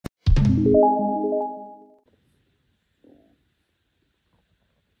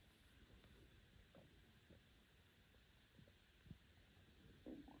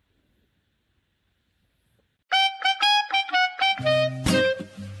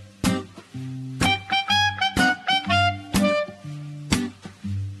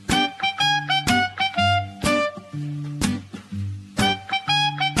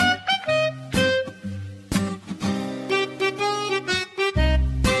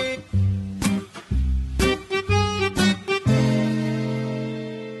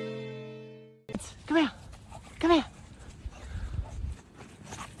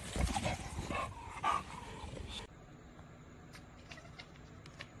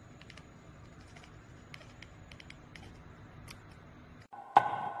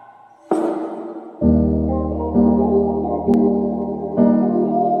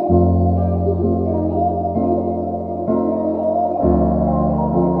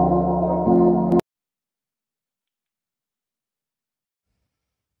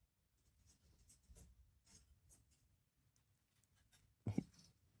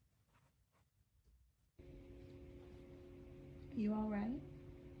You alright?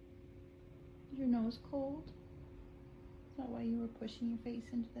 Is your nose cold? Is that why you were pushing your face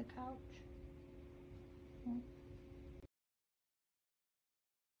into the couch? No?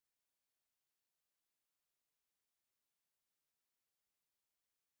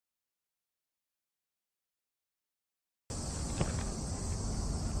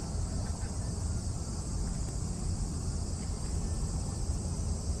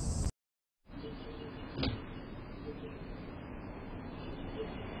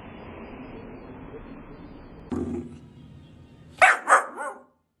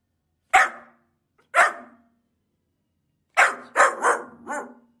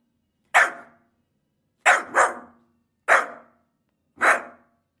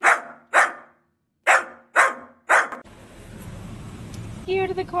 Here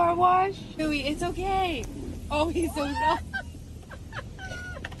to the car wash. Louie, it's okay. Oh, he's so soft.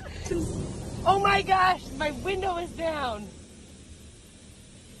 Oh my gosh, my window is down.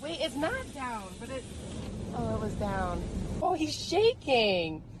 Wait, it's not down, but it. Oh, it was down. Oh, he's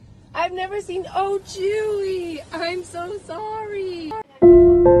shaking. I've never seen. Oh, Chewy, I'm so sorry.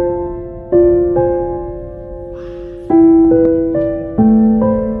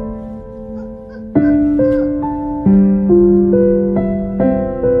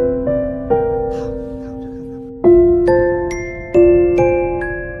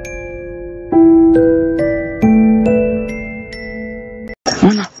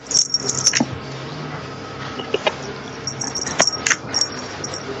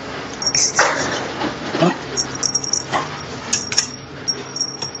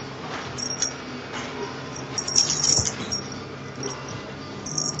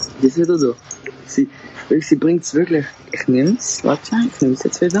 Das ist wieder da. Sie bringt es wirklich. Ich nehme es. Warte, ich nehme es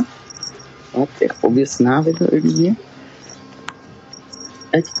jetzt wieder. Warte, ich probiere es nach wieder irgendwie.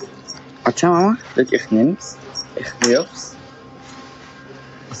 Warte, Mama. Ich nehme es. Ich wirf es.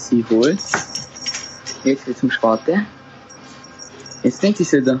 Sie holt es. Jetzt wieder zum Spaten. Jetzt nimmt sie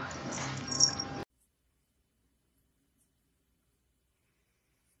es wieder.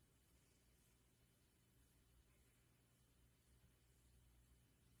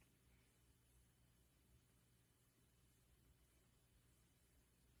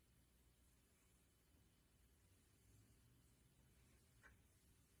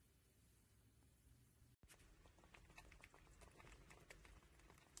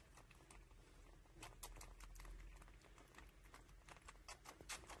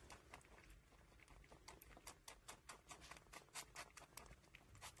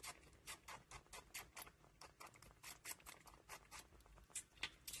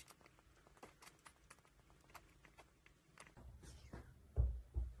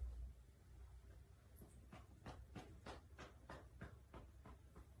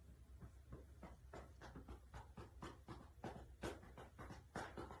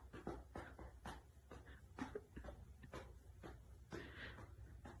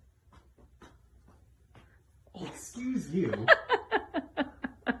 Excuse you.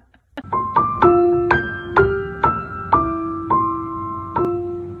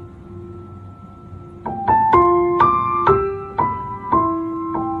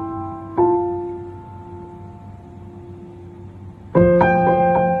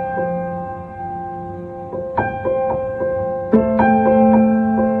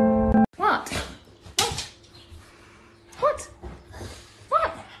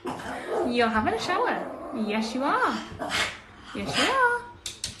 You're having a shower. Yes, you are. Yes, you are.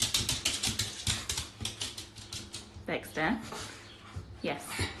 Dexter. Yes.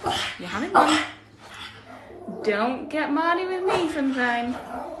 You're having one. Don't get mardy with me, sunshine.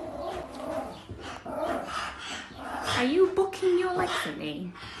 Are you bucking your legs at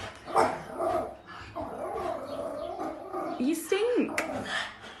me? You stink.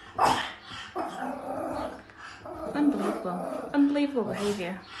 Unbelievable. Unbelievable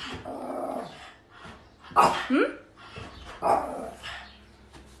behaviour.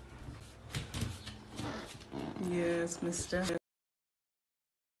 Yes, mister.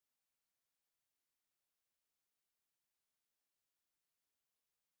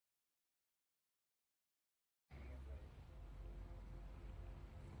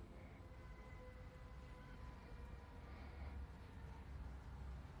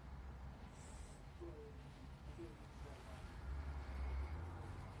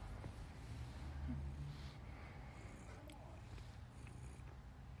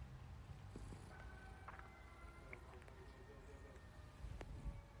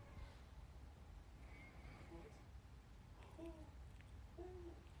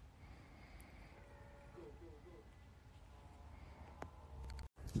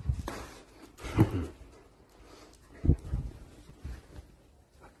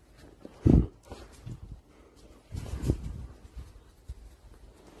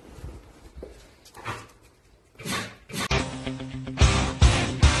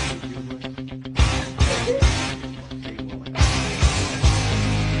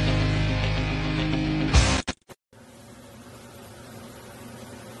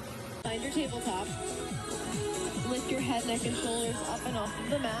 Find your tabletop. Lift your head, neck, and shoulders up and off of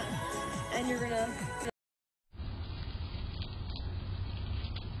the mat. And you're gonna...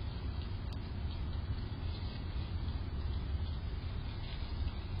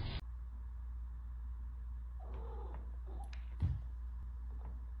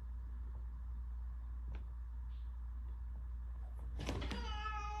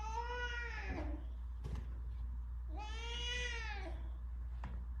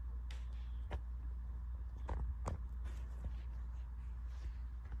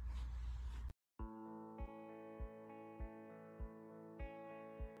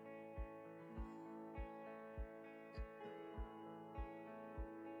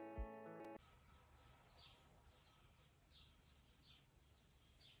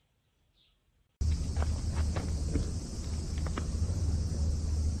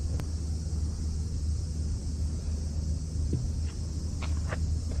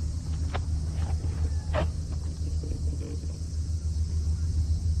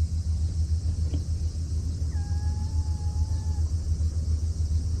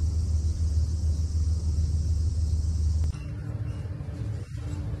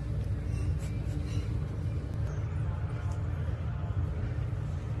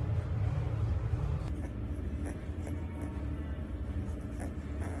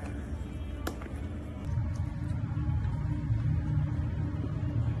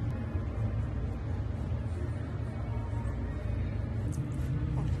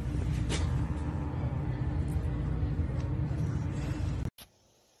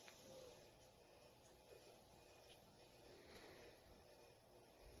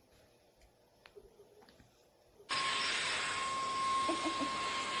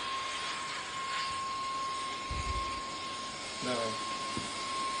 No.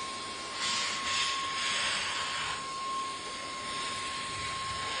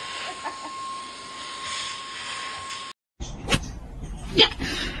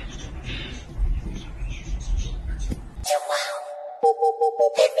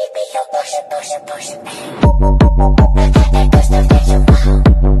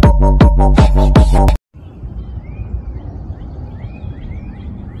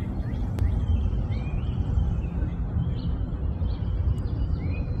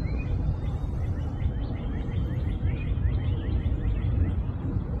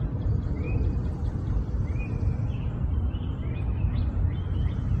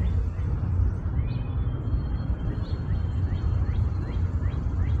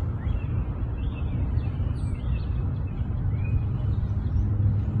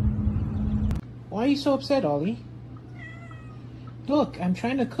 Why are you so upset, Ollie? Look, I'm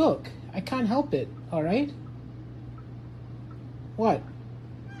trying to cook. I can't help it, alright? What?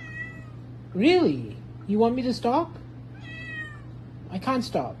 Really? You want me to stop? I can't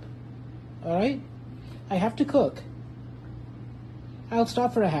stop. Alright? I have to cook. I'll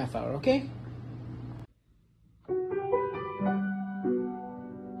stop for a half hour, okay?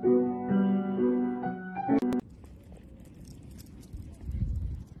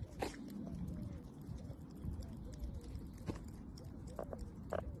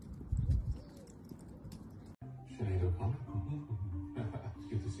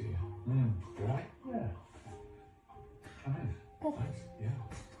 Good to see you. Right? Yeah. Nice. Nice. Yeah.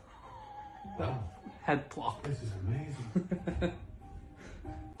 Wow. Head plop. This is amazing.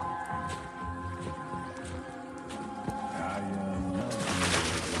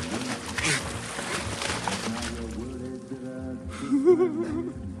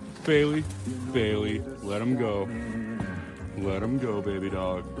 Bailey, Bailey, let him go. Let him go, baby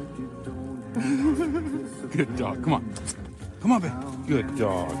dog. Good dog. Come on. Come on, baby. Good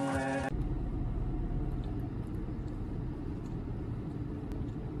dog.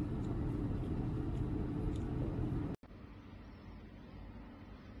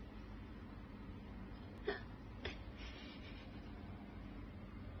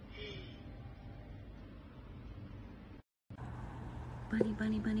 Bunny,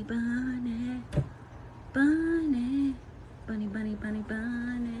 bunny, bunny, bunny. Bunny. Bunny, bunny, bunny,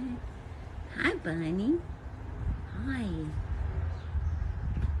 bunny. Hi, bunny. Hi.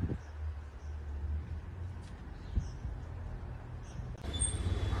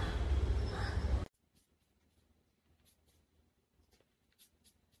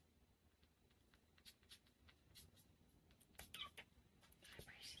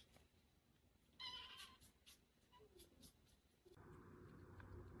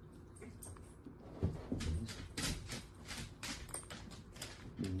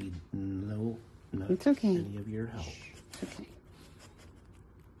 We need no, It's okay. any of your help. It's okay.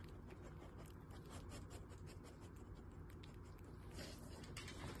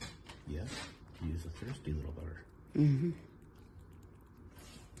 Yes, use a thirsty little butter. Mm-hmm.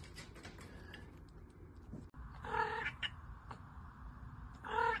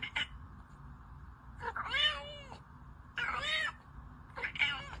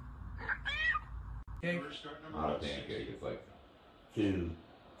 Not a pancake, it's like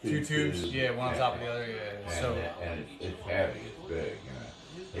two tubes, yeah, one on top of the other, yeah. And, So, and it's heavy, it's big,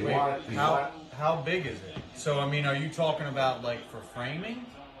 you know. wait, how big is it? So, I mean, are you talking about like for framing?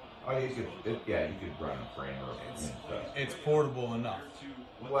 Oh, you could run a framer and stuff. It's portable enough.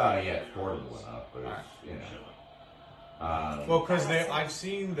 Well, yeah, it's portable enough, but it's, you know. Well, because I've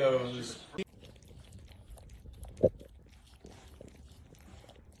seen those.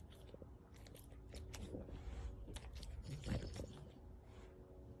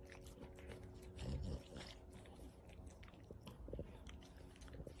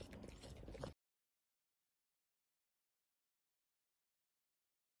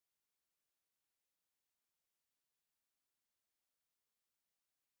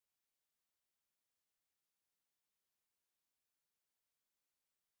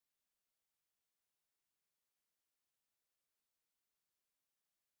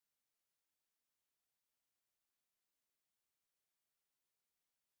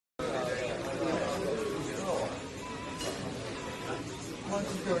 I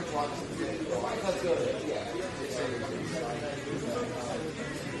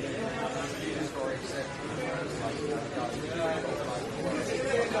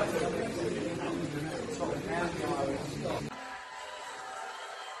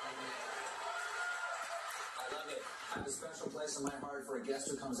have a special place in my heart for a guest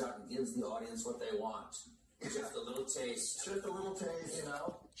who comes out and gives the audience what they want. Just a little taste. Just a little taste. You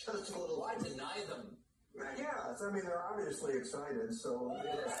know? Just a little. Why deny them? Yeah, I mean, they're obviously excited, so...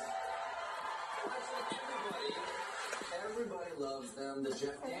 Everybody loves them, the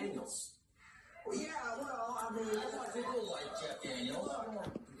Jeff Daniels. Well, yeah, well, I mean... A lot of people like Jeff Daniels.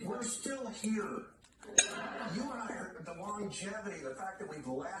 We're still here. You and I are the longevity, the fact that we've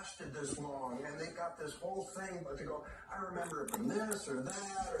lasted this long, and they got this whole thing, but to go, I remember it from this or that,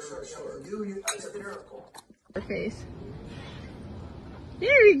 or you, it's a miracle. The face.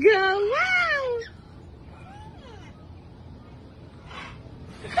 There we go. Wow.